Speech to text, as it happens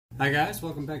Hi guys,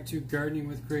 welcome back to Gardening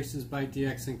with Creations by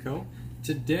DX & Co.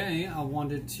 Today I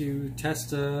wanted to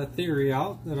test a theory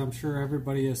out that I'm sure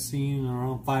everybody has seen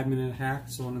around 5-minute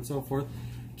hacks, so on and so forth.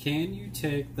 Can you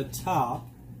take the top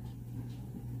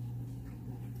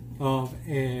of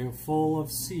a full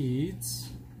of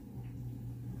seeds,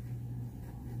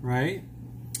 right,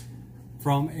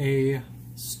 from a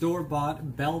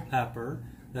store-bought bell pepper?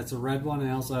 That's a red one,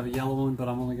 and I also have a yellow one, but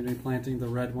I'm only going to be planting the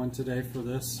red one today for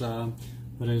this.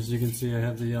 But as you can see, I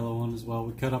have the yellow one as well.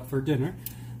 We cut up for dinner.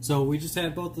 So we just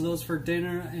had both of those for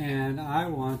dinner, and I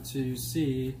want to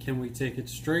see, can we take it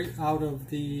straight out of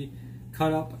the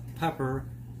cut up pepper,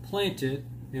 plant it,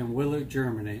 and will it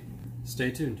germinate?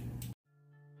 Stay tuned.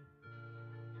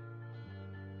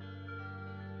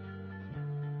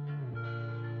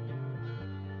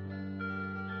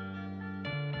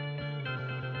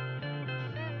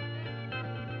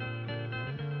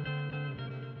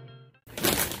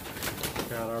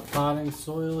 Got our potting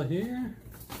soil here.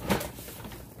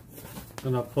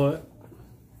 Gonna put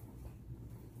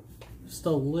just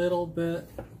a little bit,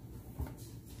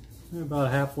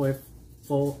 about halfway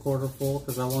full, quarter full,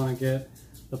 because I want to get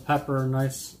the pepper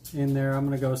nice in there. I'm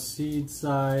gonna go seed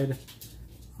side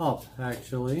up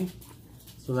actually,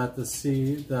 so that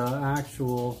the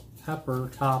actual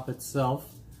pepper top itself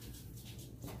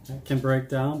can break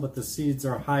down, but the seeds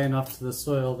are high enough to the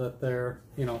soil that they're,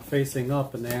 facing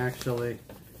up, and they actually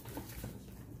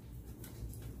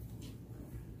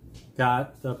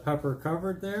got the pepper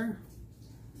covered there.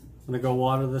 I'm gonna go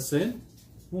water this in.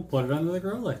 We'll put it under the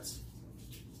grow lights.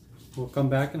 We'll come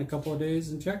back in a couple of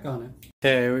days and check on it.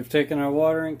 Okay, we've taken our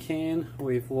watering can,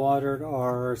 we've watered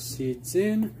our seeds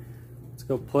in. Let's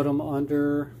go put them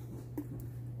under,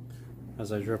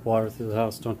 as I drip water through the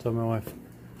house, don't tell my wife.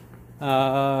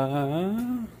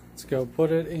 Let's go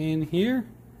put it in here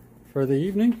for the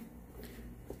evening,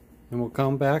 and we'll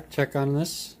come back, check on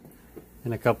this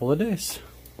in a couple of days.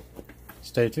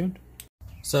 Stay tuned.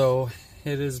 So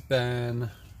it has been,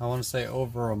 I want to say,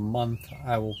 over a month.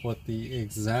 I will put the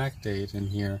exact date in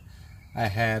here. I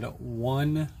had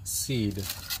one seed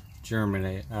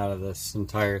germinate out of this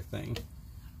entire thing,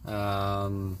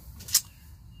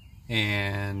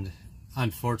 and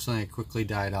unfortunately it quickly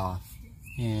died off.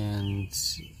 And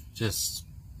just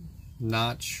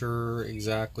not sure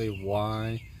exactly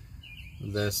why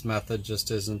this method just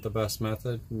isn't the best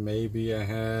method. Maybe I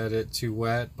had it too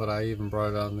wet, but I even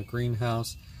brought it out in the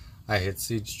greenhouse. I had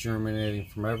seeds germinating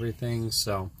from everything.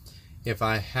 So if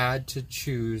I had to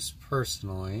choose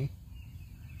personally,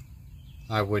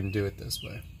 I wouldn't do it this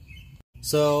way.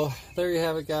 So there you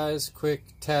have it, guys. Quick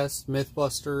test,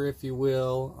 Mythbuster if you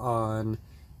will, on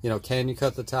can you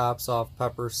cut the tops off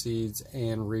pepper seeds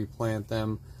and replant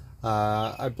them?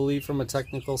 I believe from a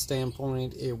technical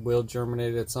standpoint it will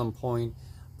germinate at some point,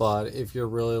 but if you're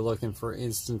really looking for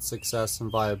instant success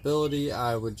and viability,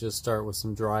 I would just start with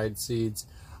some dried seeds.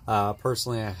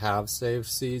 Personally, I have saved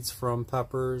seeds from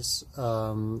peppers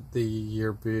the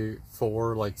year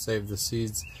before, like save the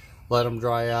seeds, let them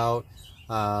dry out.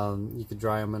 You could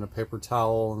dry them in a paper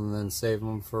towel and then save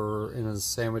them in a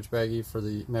sandwich baggie for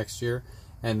the next year.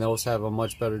 And those have a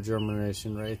much better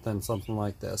germination rate than something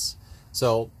like this.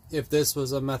 So if this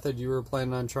was a method you were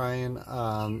planning on trying,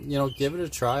 give it a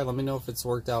try. Let me know if it's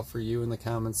worked out for you in the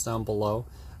comments down below.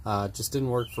 It just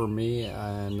didn't work for me,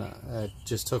 and it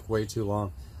just took way too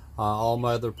long. All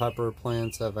my other pepper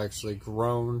plants have actually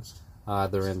grown.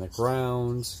 They're in the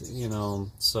ground,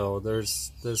 so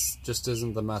this just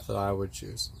isn't the method I would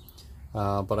choose.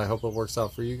 But I hope it works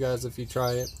out for you guys if you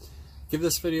try it. Give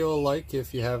this video a like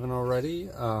if you haven't already,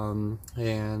 and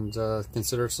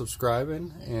consider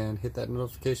subscribing and hit that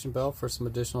notification bell for some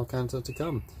additional content to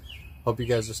come. Hope you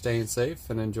guys are staying safe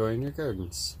and enjoying your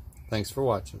gardens. Thanks for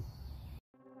watching.